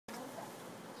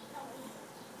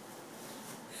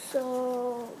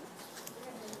So,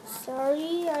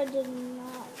 sorry I did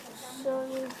not show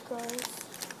you guys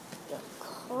the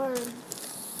cards.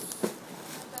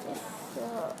 So,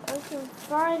 I can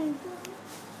find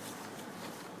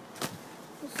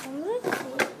somebody take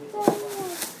them or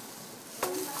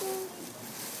something.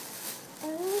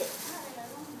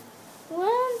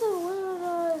 Where in the world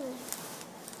are they?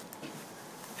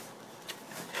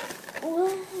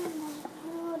 Where in the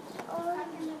world are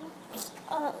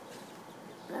they?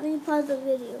 Let me pause the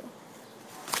video.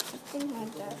 I think I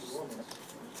just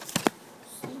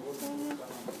something.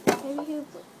 Maybe he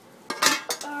put.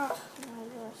 Oh my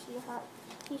gosh,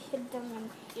 he hid them in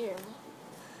here.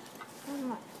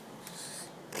 I'm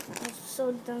so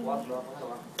dumb.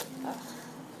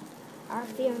 I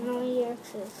feel no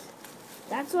exes.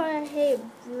 That's why I hate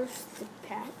booster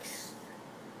packs.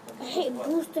 I hate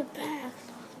booster packs.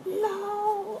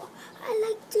 No, I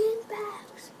like 10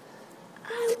 packs.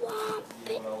 I want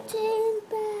 10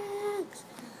 packs.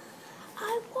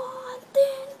 I want 10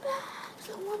 packs.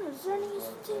 I want a Zernies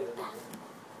 10 pack.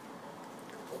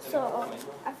 So,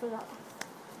 I forgot.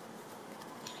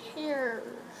 Here.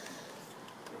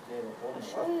 I'll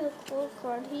show you the cold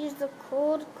card. Here's the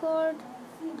cold card.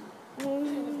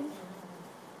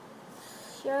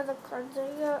 Here are the cards I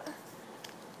got.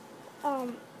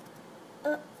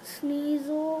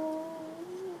 Sneasel.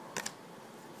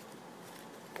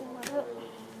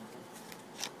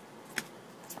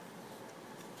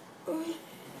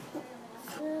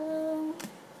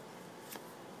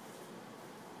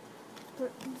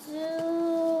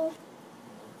 Brazil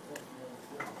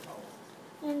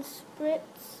and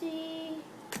Spritzy,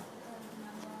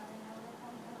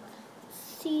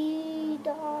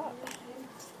 C-Dot,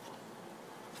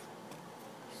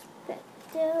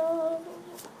 Spectel,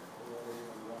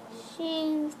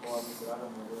 Shinx.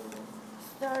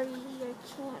 Sorry, I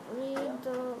can't read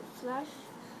the flash.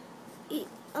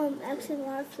 X and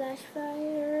Y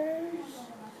flashfires.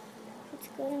 It's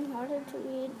getting harder to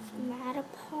read.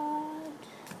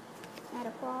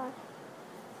 Matapod,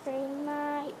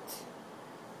 Frameite,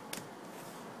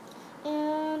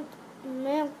 and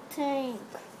Milk Tank.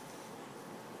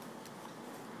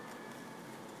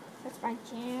 That's my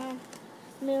jam.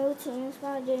 Milk Tank's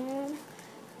my jam.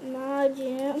 My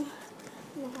jam.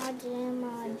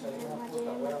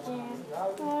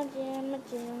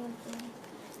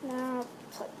 Now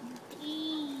put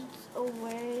these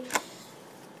away.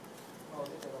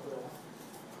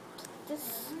 This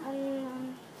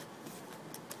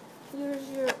here's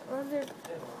your other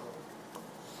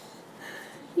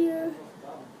here.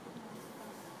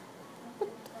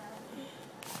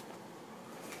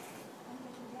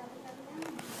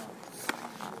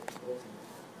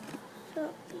 So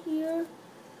here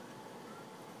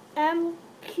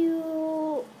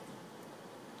MQH/.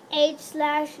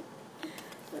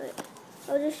 Wait,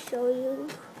 I'll just show you.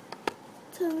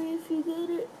 Tell me if you get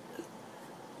it.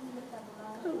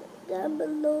 Down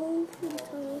below. Tell me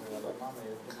if you get it.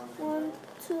 1,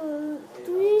 2,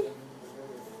 3.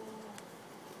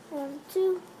 1,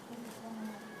 2.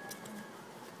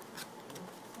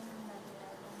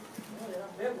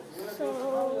 So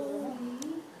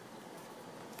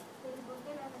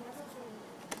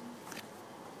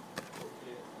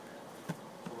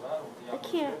I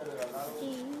can't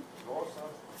see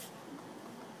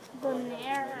the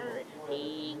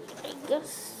narrative, I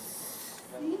guess.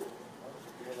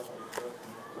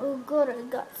 Oh good, I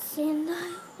got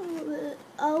Sandile.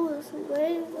 I was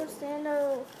waiting for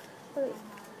Sandile. Wait,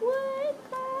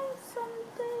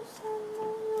 something,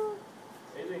 Sandile.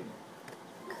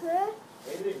 Okay?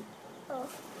 Oh.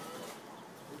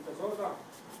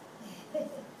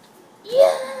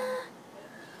 Yeah!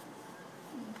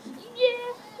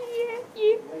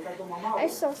 I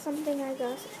saw something, I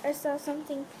guess. I saw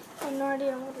something. I have no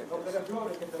idea what it is.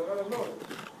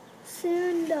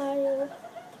 Sandile.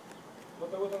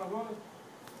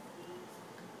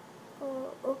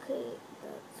 Oh, okay.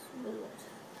 That's weird.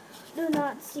 Do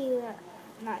not see that.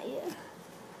 Not yet.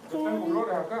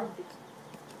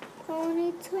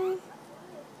 Ponytail.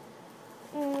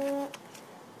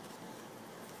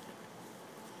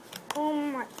 Oh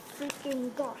my freaking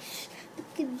gosh.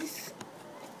 Look at this.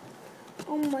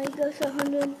 Oh my gosh,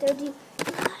 130.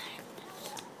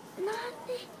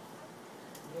 Nothing.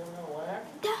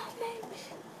 Damage.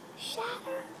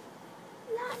 Shatter.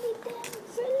 90 damage.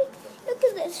 Really? Look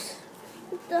at this.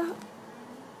 The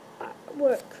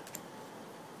work.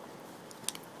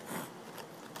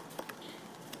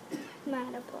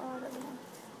 Matapod again.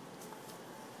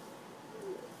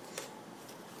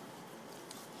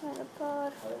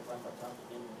 Matapod.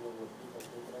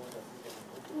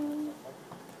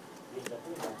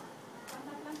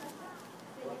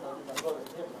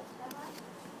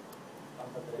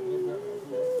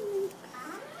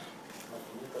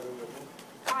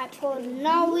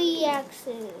 no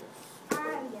EXs.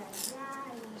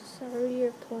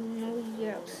 Sorry for no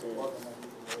EXs.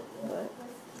 But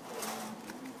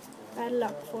bad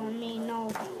luck for me, no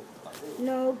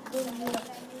good luck.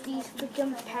 These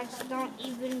freaking packs don't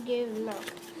even give luck.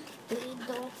 They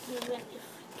don't give any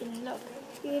freaking luck.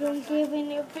 They don't give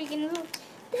any freaking luck.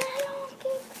 They don't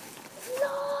give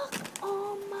luck.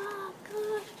 Oh my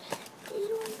gosh. They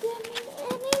don't give me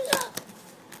any luck.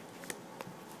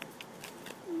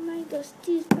 Oh my gosh,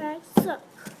 these packs suck.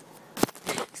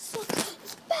 Packs suck.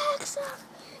 These packs suck.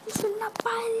 You should not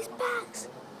buy these packs.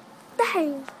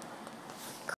 Dang.